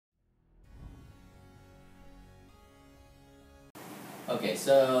Okay,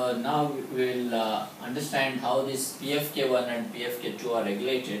 so now we will understand how this PFK1 and PFK2 are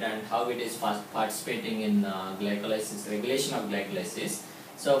regulated and how it is participating in glycolysis, regulation of glycolysis.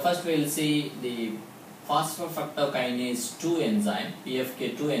 So first we will see the phosphofructokinase 2 enzyme,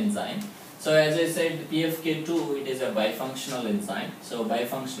 PFK2 enzyme. So as I said, PFK2, it is a bifunctional enzyme. So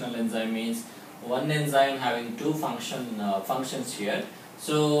bifunctional enzyme means one enzyme having two functions here.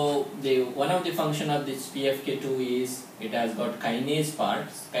 So one of the function of this PFK2 is it has got kinase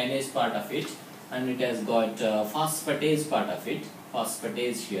part of it, and it has got phosphatase part of it,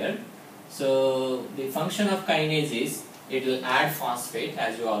 phosphatase here. So the function of kinase is it will add phosphate,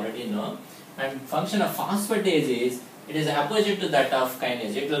 as you already know, and function of phosphatase is it is opposite to that of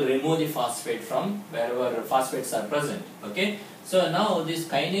kinase. It will remove the phosphate from wherever phosphates are present. Okay. So now this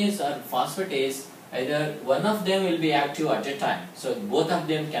kinase or phosphatase, either one of them will be active at a time. So both of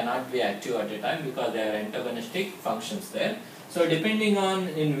them cannot be active at a time because they are antagonistic functions there. So depending on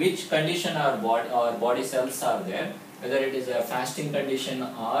in which condition our body cells are there, whether it is a fasting condition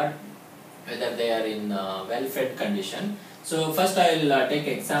or whether they are in well-fed condition. So first I will take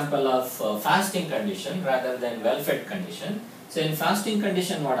example of fasting condition rather than well-fed condition. So in fasting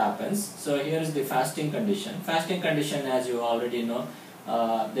condition what happens? So here is the fasting condition. Fasting condition, as you already know,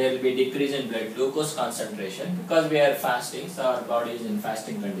 there will be decrease in blood glucose concentration because we are fasting, so our body is in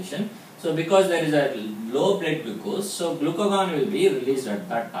fasting condition. So because there is a low blood glucose, so glucagon will be released at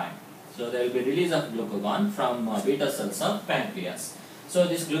that time. So there will be release of glucagon from beta cells of pancreas. So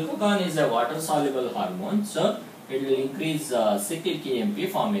this glucagon is a water soluble hormone, so it will increase cyclic AMP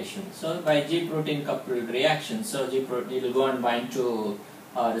formation. So by G protein coupled reaction, so G protein will go and bind to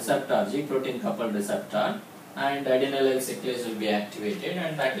receptor, G protein coupled receptor, and adenylyl cyclase will be activated,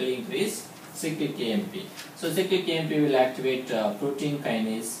 and that will increase cyclic AMP. So cyclic AMP will activate protein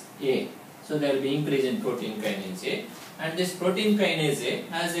kinase A. So there will be increase in protein kinase A, and this protein kinase A,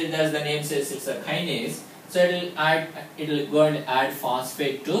 as the name says, it's a kinase. So it will go and add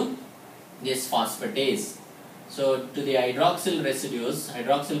phosphate to this phosphatase. So to the hydroxyl residues,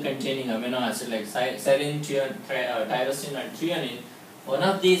 hydroxyl containing amino acid like serine, tyrosine and threonine, one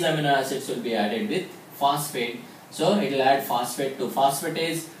of these amino acids will be added with phosphate. So it will add phosphate to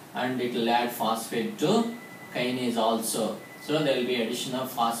phosphatase, and it will add phosphate to kinase also. So there will be addition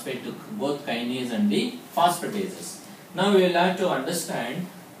of phosphate to both kinase and the phosphatases. Now we will have to understand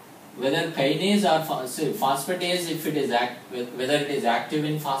whether kinase or phosphatase, if it is whether it is active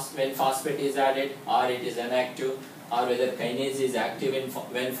when phosphate is added or it is inactive, or whether kinase is active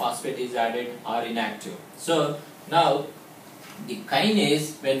when phosphate is added or inactive. So now the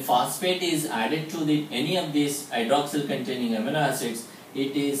kinase, when phosphate is added to any of these hydroxyl containing amino acids,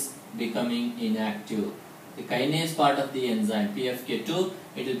 it is becoming inactive. The kinase part of the enzyme PFK2,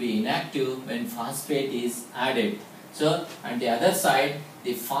 it will be inactive when phosphate is added. So on the other side,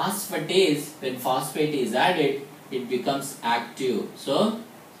 the phosphatase, when phosphate is added, it becomes active. So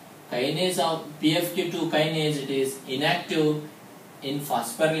kinase of PFK2 kinase, it is inactive in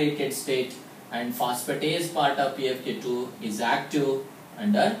phosphorylated state, and phosphatase part of PFK2 is active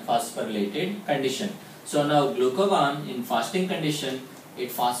under phosphorylated condition. So now glucagon in fasting condition, it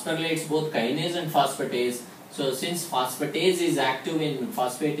phosphorylates both kinase and phosphatase. So since phosphatase is active when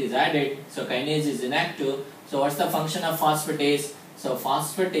phosphate is added, so kinase is inactive. So what's the function of phosphatase? So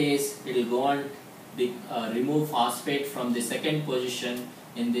phosphatase, it will go and remove phosphate from the second position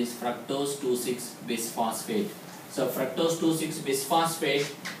in this fructose 2,6 bisphosphate. So fructose 2,6 bisphosphate,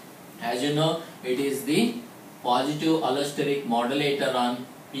 as you know, it is the positive allosteric modulator on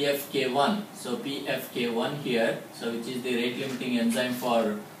PFK1. So PFK1 here, so which is the rate limiting enzyme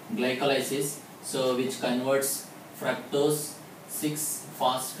for glycolysis, so which converts fructose 6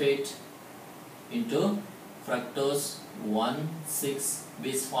 phosphate into fructose 1,6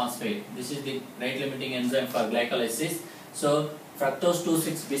 bisphosphate. This is the rate limiting enzyme for glycolysis. So fructose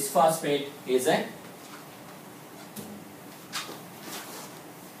 2,6 bisphosphate is a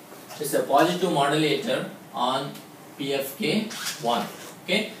positive modulator on PFK1.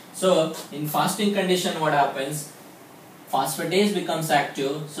 Okay. So in fasting condition what happens? Phosphatase becomes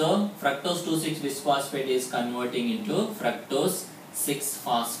active. So fructose 2,6 bisphosphate is converting into fructose 6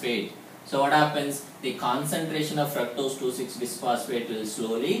 phosphate. So what happens? The concentration of fructose 2,6 bisphosphate will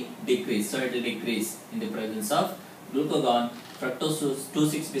slowly decrease. So it will decrease in the presence of glucagon. Fructose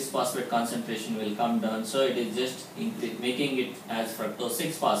 2,6 bisphosphate concentration will come down. So it is just making it as fructose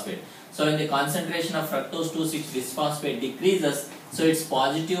 6 phosphate. So when the concentration of fructose 2,6 bisphosphate decreases, so its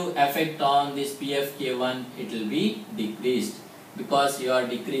positive effect on this PFK1, it will be decreased, because you are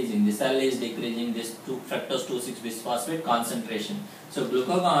the cell is decreasing this fructose 2,6 bisphosphate concentration. So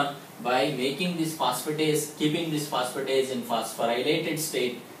glucagon by making this phosphatase, keeping this phosphatase in phosphorylated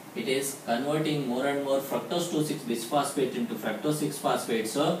state, it is converting more and more fructose 2,6 bisphosphate into fructose 6-phosphate.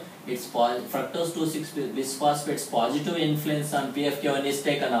 So its fructose 2,6 bisphosphate's positive influence on PFK1 is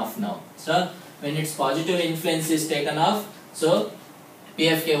taken off now. So when its positive influence is taken off, so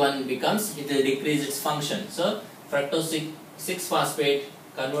PFK1 becomes, it will decrease its function. So fructose 6-phosphate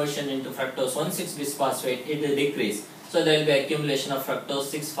conversion into fructose 1,6 bisphosphate, it will decrease. So there will be accumulation of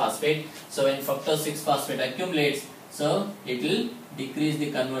fructose 6-phosphate. So when fructose 6-phosphate accumulates, so it will decrease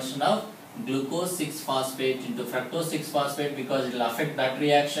the conversion of glucose 6-phosphate into fructose 6-phosphate, because it will affect that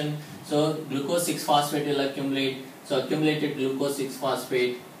reaction. So glucose 6-phosphate will accumulate. So accumulated glucose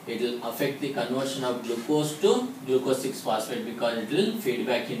 6-phosphate, it will affect the conversion of glucose to glucose 6-phosphate, because it will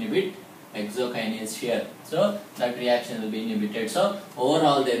feedback inhibit exokinase here. So that reaction will be inhibited. So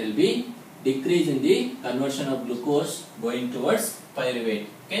overall there will be decrease in the conversion of glucose going towards pyruvate.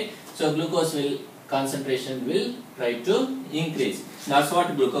 Okay, so glucose will concentration will try to increase. That's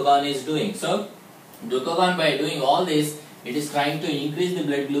what glucagon is doing. So glucagon, by doing all this, it is trying to increase the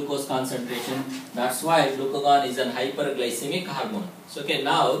blood glucose concentration. That's why glucagon is an hyperglycemic hormone. So okay,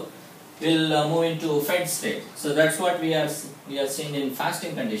 now we'll move into fed state. So that's what we are seeing in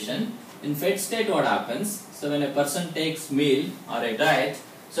fasting condition. In fed state, what happens? So when a person takes meal or a diet,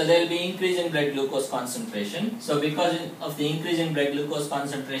 so there will be increase in blood glucose concentration. So because of the increase in blood glucose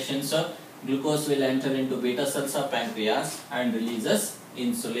concentration, so glucose will enter into beta cells of pancreas and releases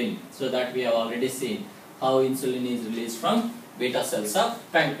insulin. So that we have already seen how insulin is released from beta cells of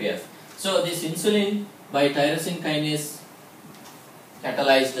pancreas. So this insulin, by tyrosine kinase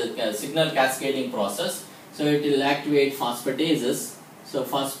catalyzed signal cascading process, so it will activate phosphatases. So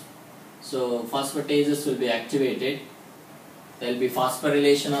phosphatases will be activated. There will be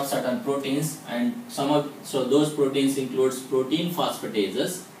phosphorylation of certain proteins, and those proteins includes protein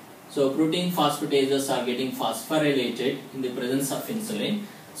phosphatases. So protein phosphatases are getting phosphorylated in the presence of insulin.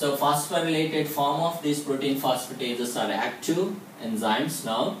 So phosphorylated form of these protein phosphatases are active enzymes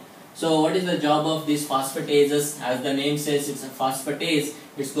now. So what is the job of these phosphatases? As the name says, it's a phosphatase.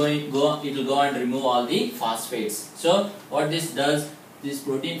 It will go and remove all the phosphates. So what this does, this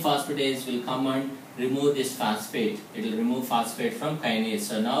protein phosphatase will come and remove this phosphate. It will remove phosphate from kinase.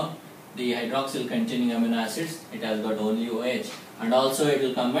 So now the hydroxyl containing amino acids, it has got only OH. And also it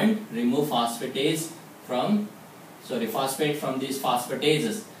will come and remove phosphate from these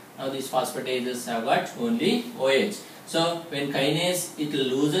phosphatases. Now these phosphatases have got only OH. So when kinase, it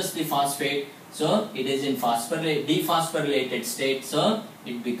loses the phosphate, so it is in dephosphorylated state, so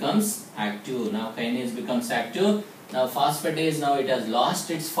it becomes active. Now kinase becomes active. Now phosphatase, now it has lost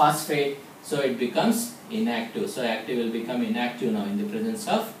its phosphate, so it becomes inactive. So active will become inactive now in the presence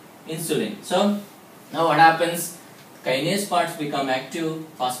of insulin. So now what happens? Kinase parts become active,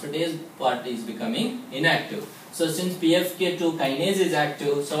 phosphatase part is becoming inactive. So since PFK2 kinase is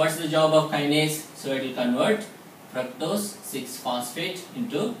active, so what's the job of kinase? So it will convert fructose 6-phosphate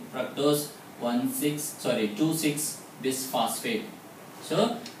into fructose 2,6 bisphosphate.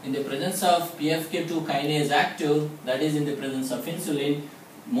 So in the presence of PFK2 kinase active, that is in the presence of insulin,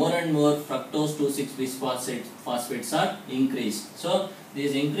 more and more fructose 2,6 bisphosphates are increased. So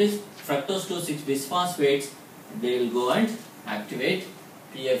these increased fructose 2,6 bisphosphates, they will go and activate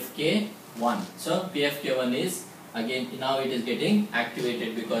PFK1. So PFK1 is again, now it is getting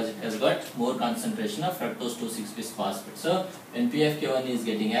activated because it has got more concentration of fructose 2,6 bisphosphate. So when PFK1 is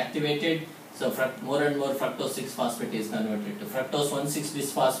getting activated, so more and more fructose 6-phosphate is converted to fructose 1,6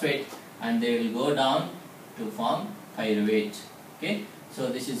 bisphosphate, and they will go down to form pyruvate. Okay, so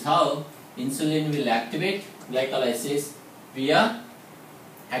this is how insulin will activate glycolysis via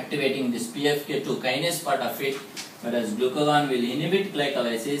activating this PFK2 kinase part of it, whereas glucagon will inhibit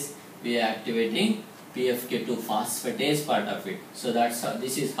glycolysis via activating PFK2 phosphatase part of it. So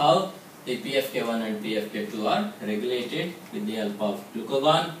this is how the PFK1 and PFK2 are regulated with the help of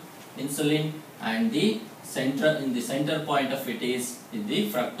glucagon, insulin, and in the center point of it is the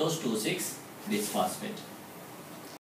fructose 2,6 bisphosphate.